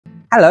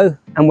Hello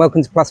and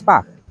welcome to Plus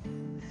Bach.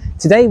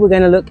 Today we're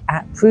going to look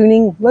at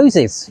pruning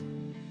roses.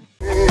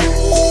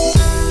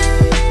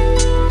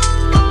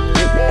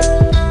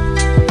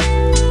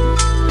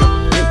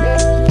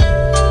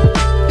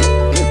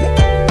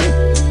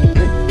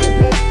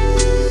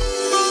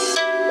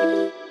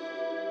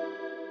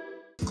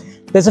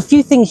 There's a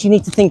few things you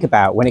need to think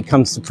about when it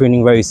comes to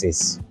pruning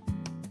roses.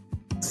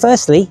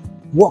 Firstly,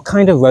 what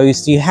kind of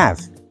rose do you have?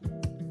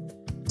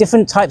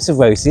 Different types of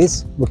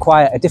roses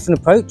require a different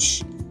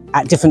approach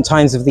at different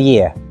times of the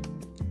year.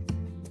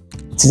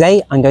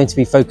 Today I'm going to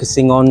be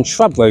focusing on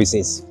shrub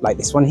roses like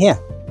this one here.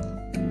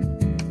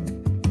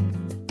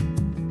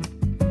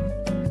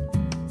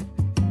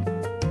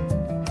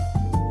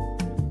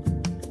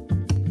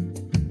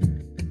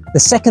 The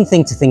second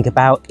thing to think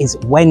about is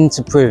when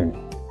to prune.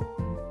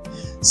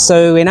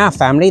 So in our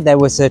family there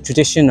was a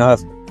tradition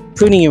of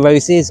pruning your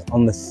roses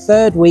on the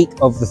third week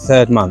of the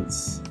third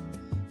month.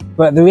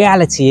 But the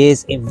reality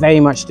is it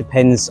very much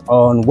depends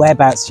on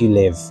whereabouts you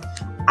live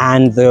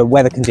and the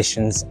weather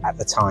conditions at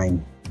the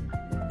time.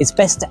 It's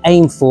best to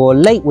aim for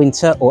late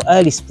winter or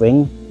early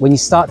spring when you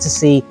start to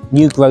see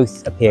new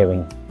growth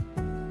appearing.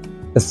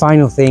 The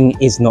final thing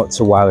is not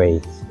to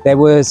worry. There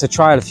was a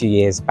trial a few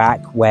years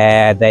back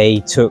where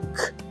they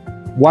took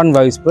one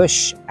rose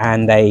bush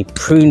and they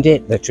pruned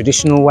it the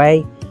traditional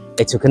way.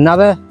 They took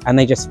another and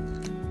they just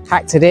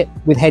hacked at it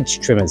with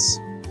hedge trimmers.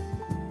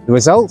 The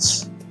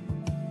results?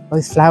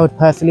 Both flowered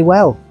perfectly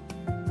well.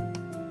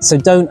 So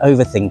don't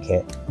overthink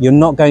it. You're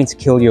not going to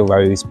kill your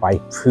rose by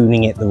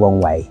pruning it the wrong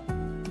way.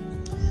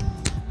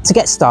 To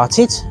get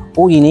started,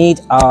 all you need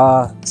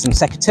are some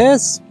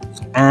secateurs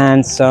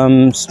and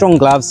some strong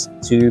gloves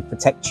to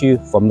protect you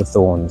from the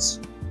thorns.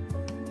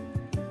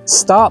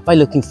 Start by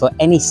looking for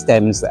any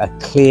stems that are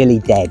clearly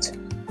dead.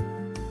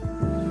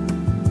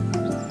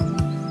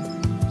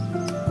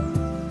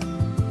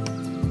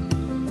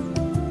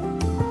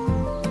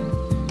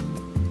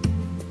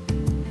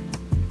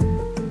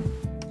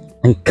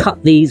 And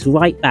cut these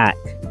right back.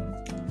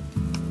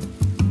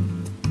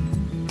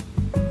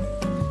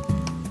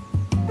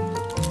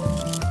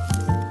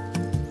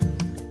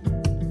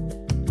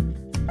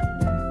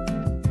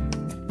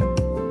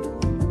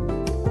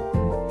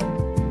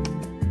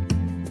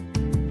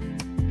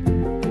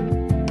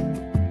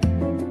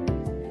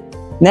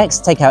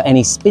 Next, take out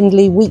any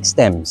spindly, weak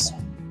stems,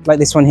 like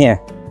this one here.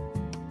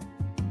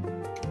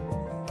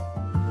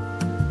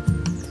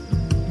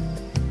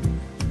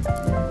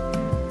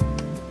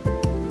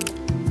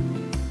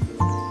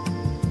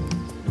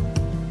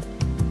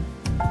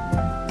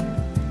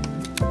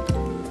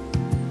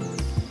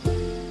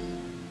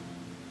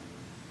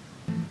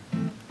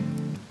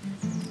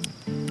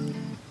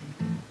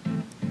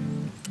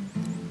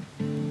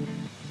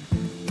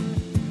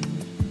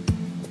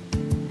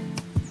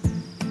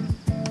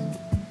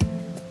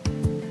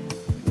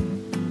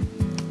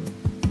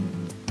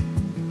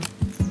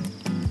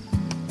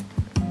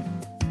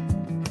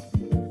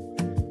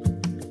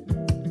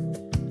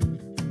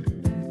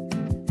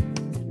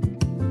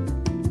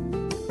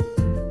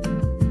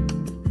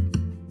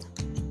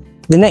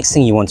 The next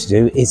thing you want to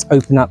do is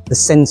open up the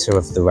centre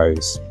of the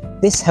rose.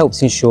 This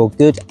helps ensure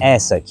good air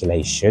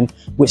circulation,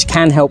 which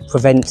can help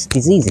prevent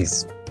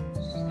diseases.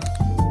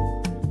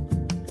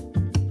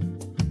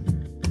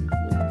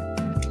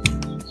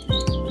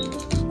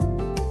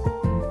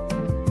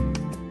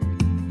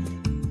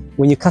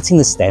 When you're cutting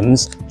the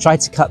stems, try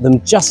to cut them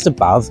just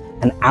above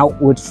an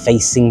outward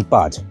facing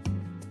bud.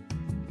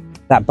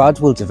 That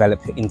bud will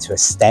develop into a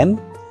stem,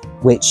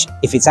 which,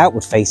 if it's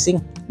outward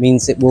facing,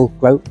 means it will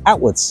grow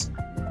outwards.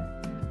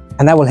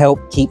 And that will help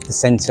keep the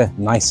centre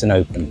nice and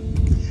open.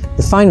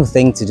 The final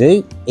thing to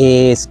do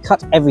is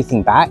cut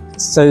everything back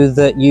so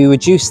that you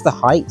reduce the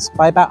height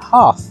by about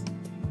half.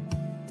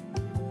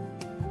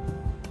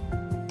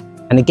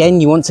 And again,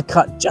 you want to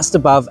cut just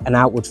above an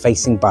outward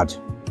facing bud.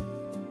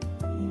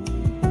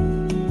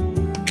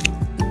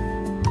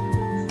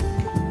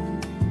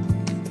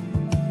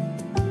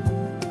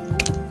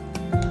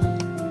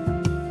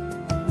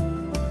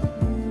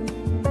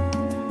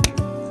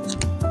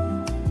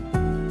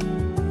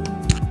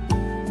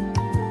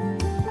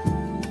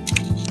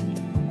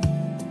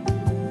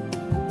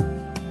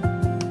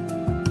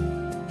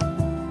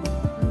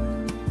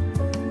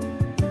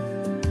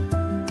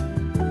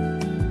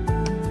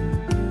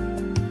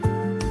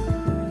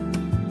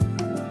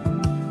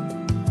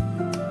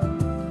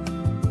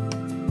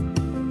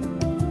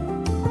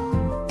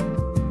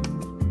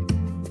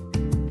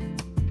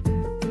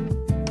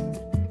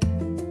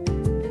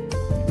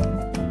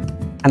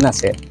 And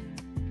that's it.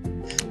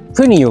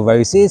 Pruning your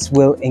roses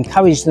will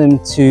encourage them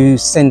to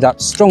send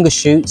up stronger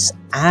shoots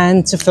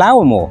and to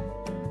flower more,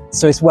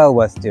 so it's well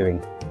worth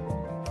doing.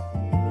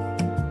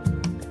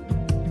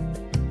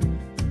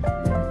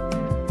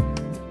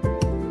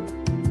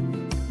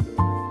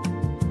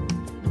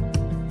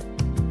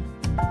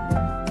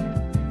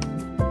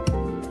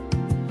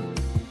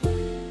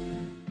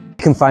 You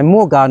can find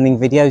more gardening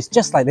videos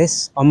just like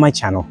this on my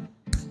channel.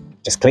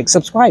 Just click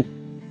subscribe.